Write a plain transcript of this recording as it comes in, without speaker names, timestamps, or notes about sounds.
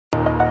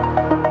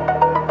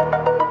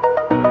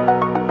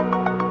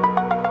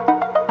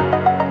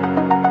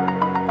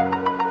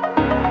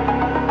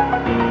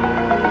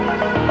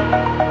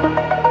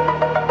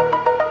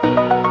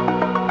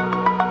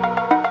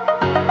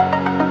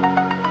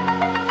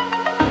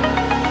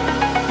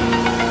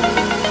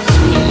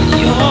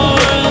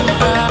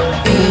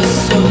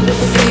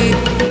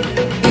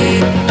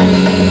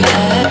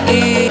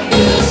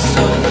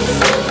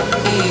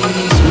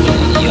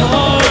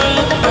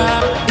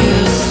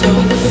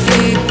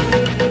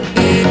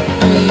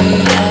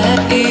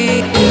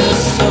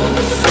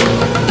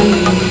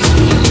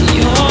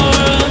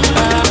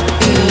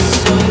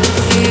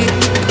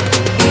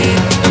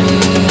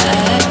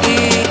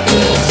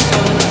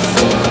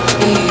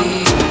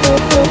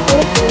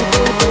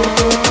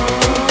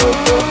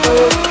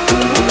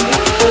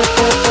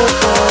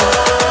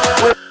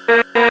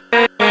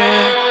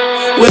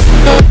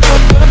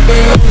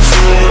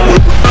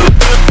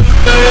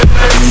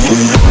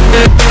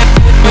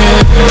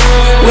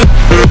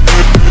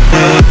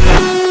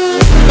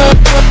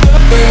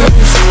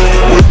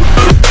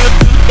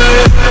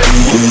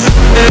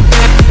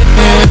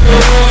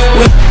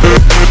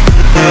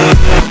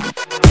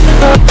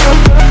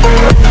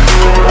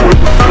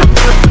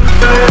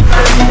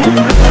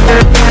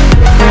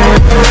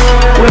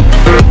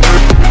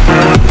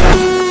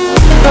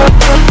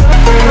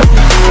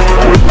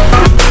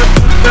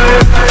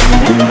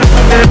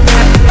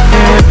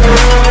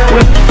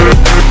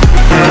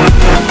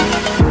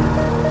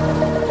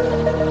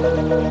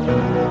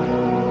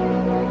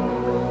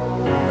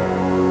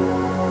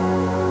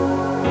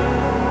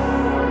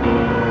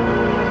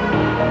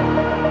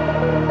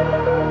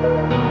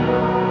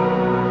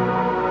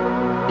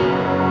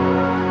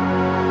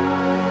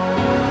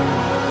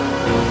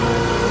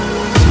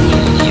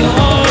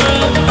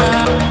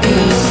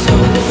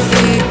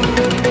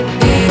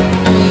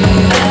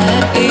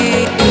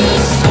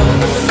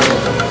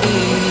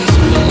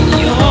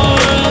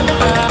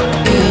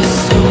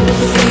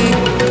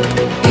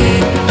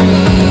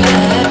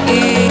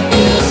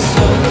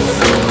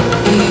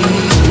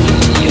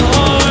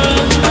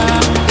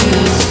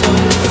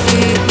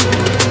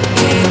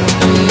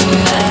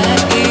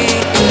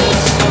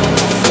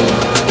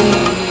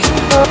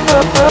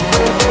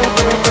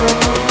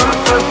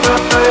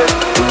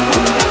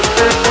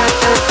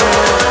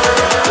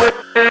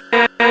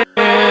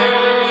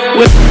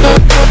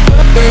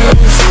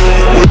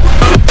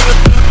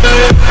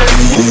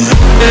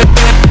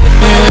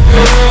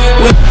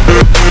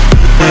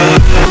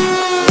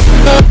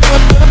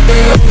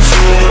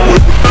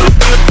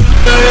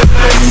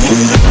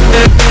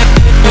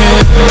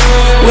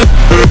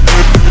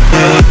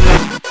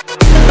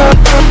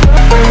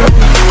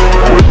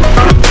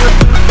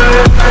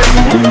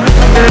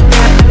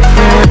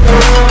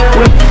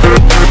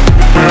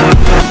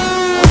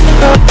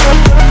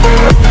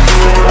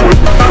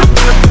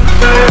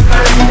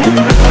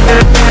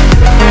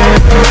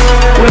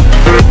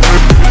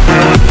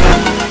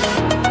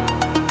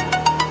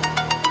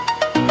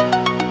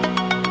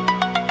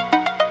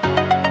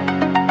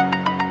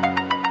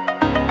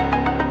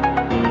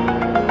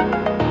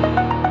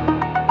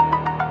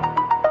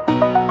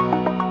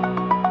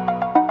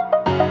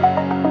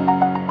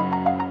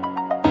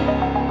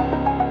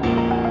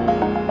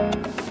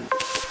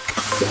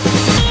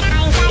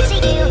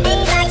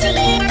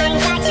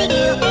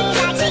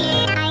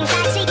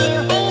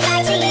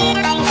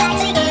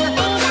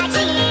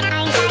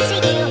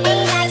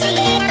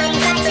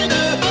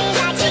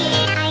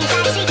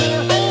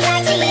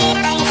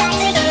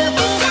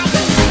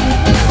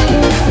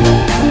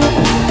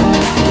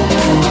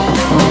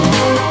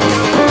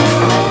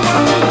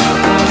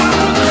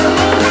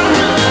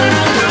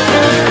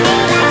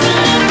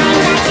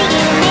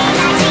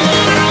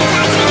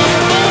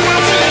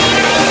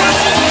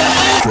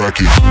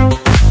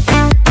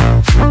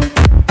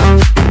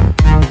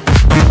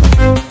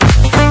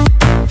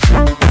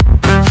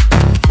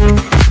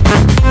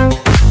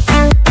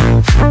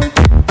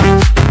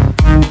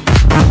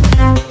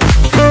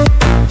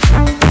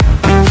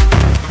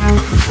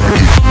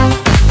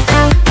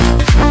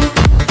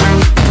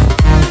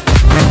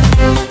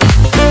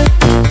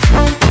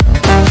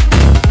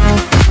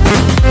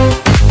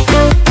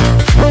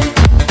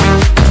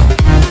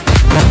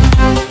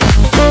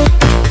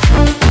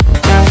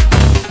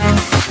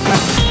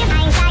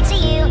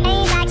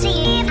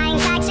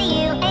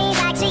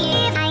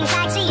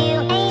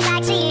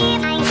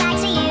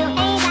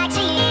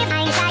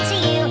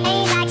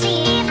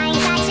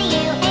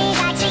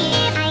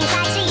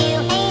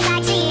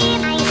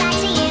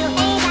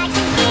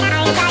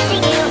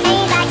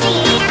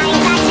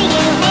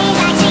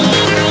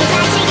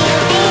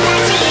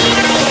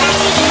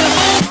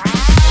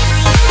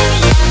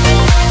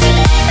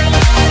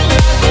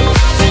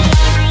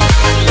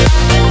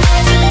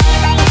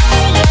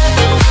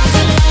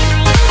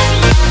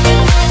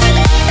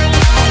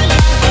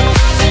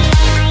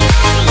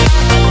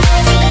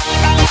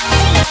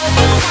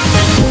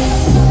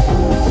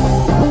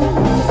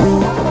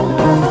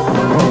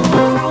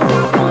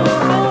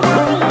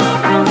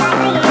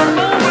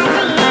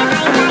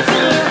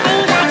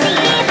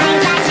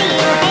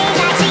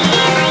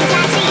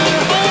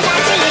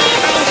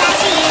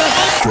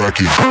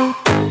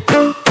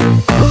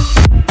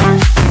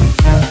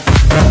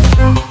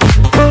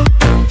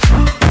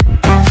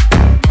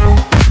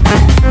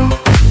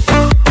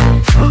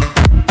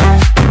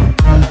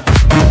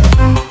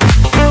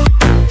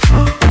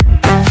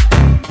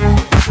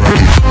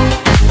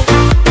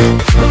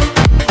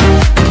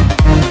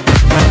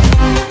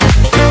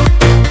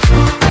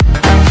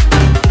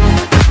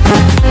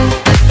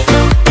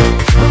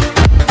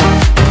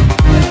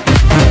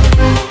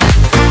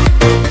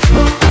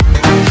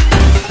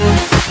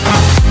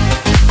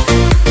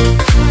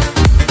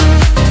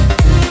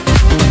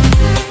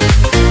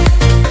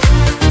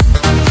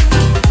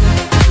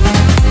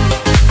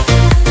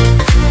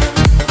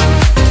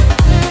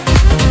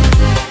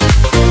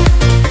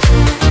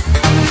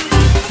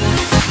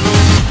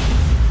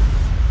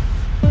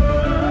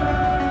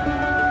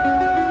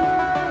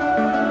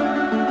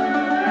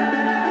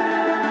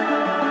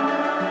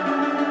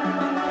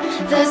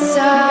The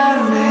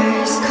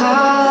summer's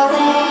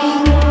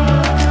calling.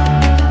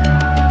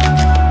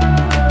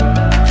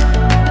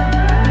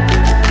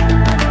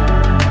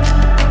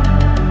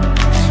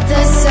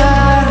 The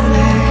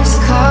summer's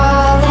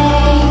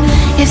calling.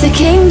 If the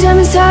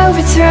kingdom's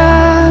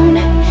overthrown,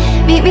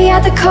 meet me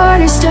at the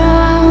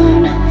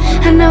cornerstone.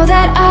 I know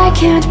that I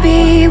can't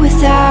be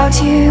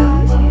without you.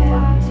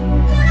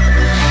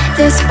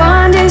 This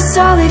bond is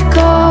solid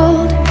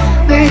gold.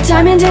 We're a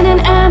diamond and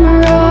an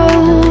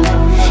emerald.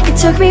 It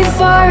took me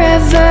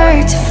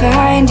forever to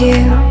find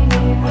you.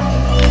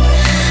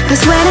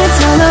 'Cause when it's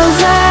all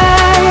over,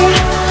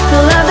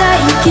 the love that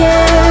you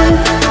give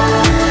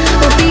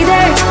will be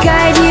there to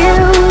guide you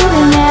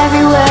in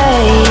every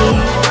way.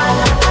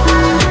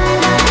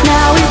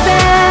 Now we've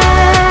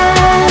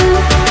been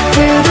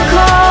through the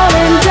cold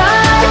and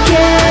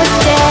darkest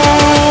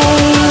day.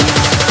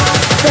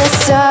 The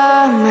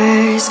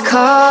summer's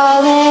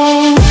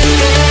calling.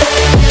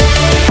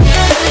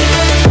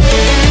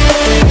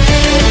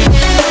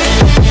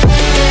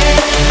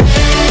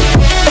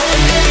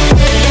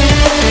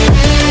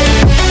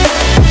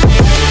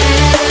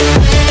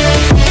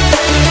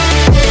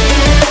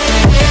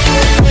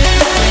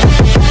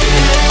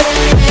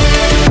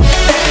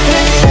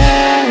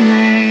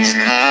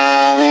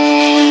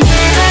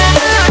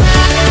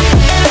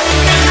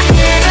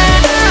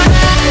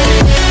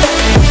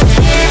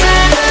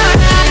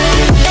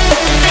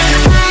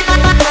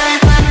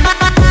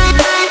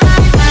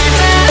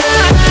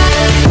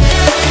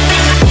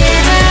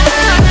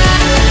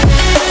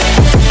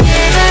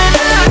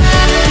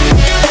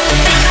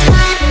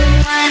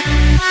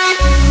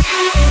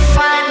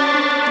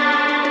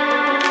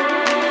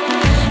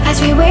 As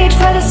we wait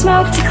for the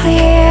smoke to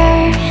clear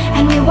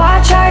and we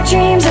watch our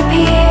dreams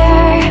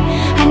appear,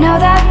 I know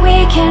that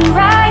we can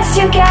rise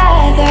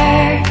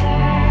together.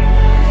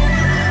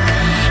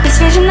 This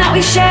vision that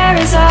we share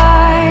is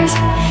ours.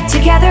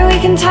 Together we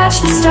can touch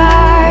the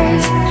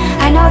stars.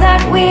 I know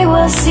that we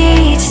will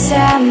see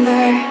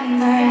December.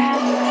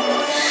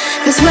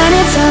 'Cause when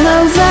it's all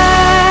over,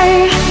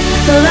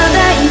 the love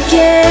that you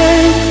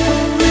give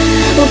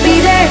will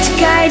be there to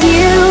guide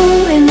you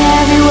in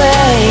every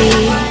way.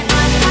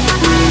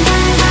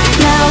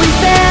 Now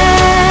we've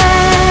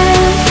been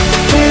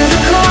through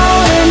the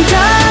cold and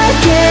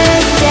darkest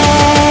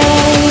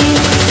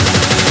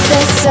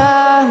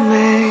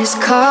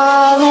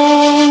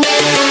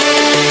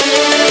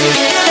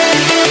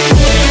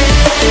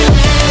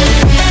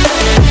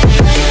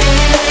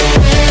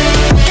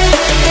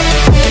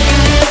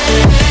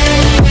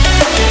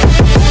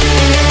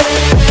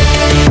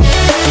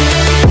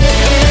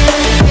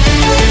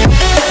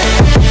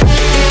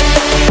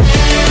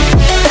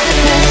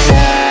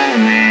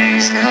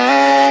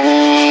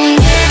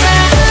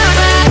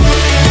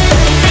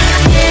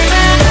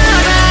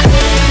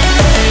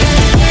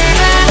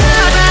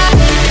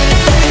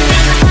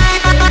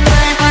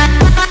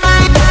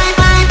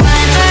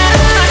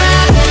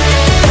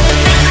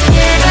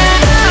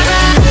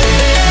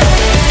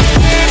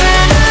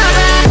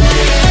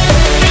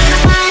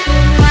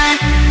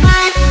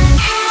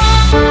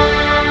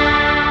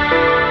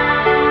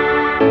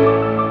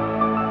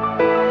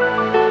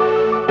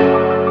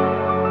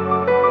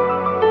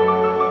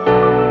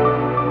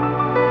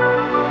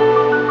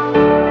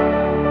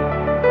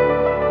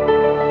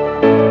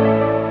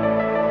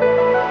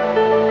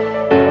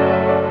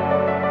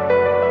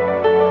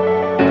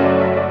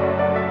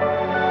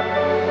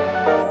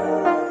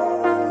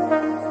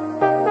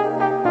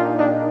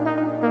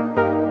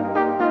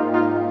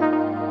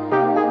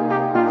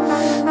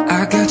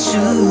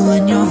you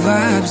and your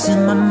vibes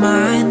in my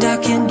mind, I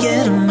can't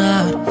get them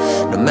out,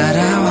 no matter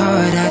how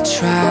hard I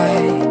try.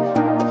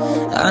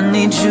 I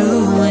need you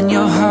and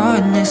your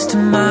heart next to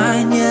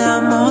mine. Yeah,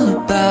 I'm all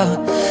about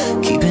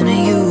keeping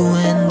it you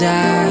and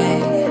I.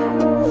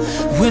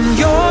 When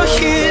you're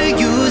here,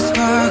 you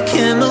spark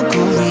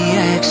chemical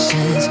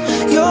reactions.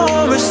 Your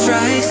aura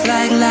strikes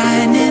like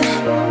lightning.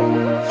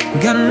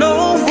 Got no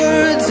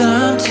words,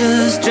 I'm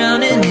just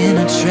drowning in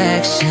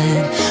attraction.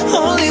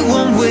 Only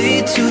one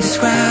way to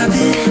describe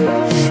it.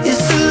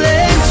 It's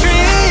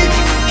electric,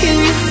 can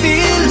you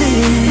feel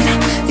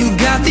it? You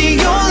got the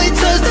only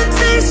touch that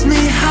takes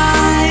me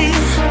high.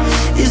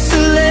 It's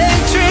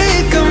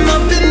electric, I'm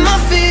up in my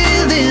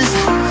feelings.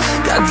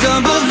 Got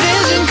double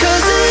vision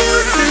 'cause of you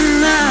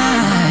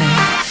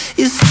tonight.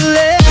 It's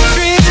electric.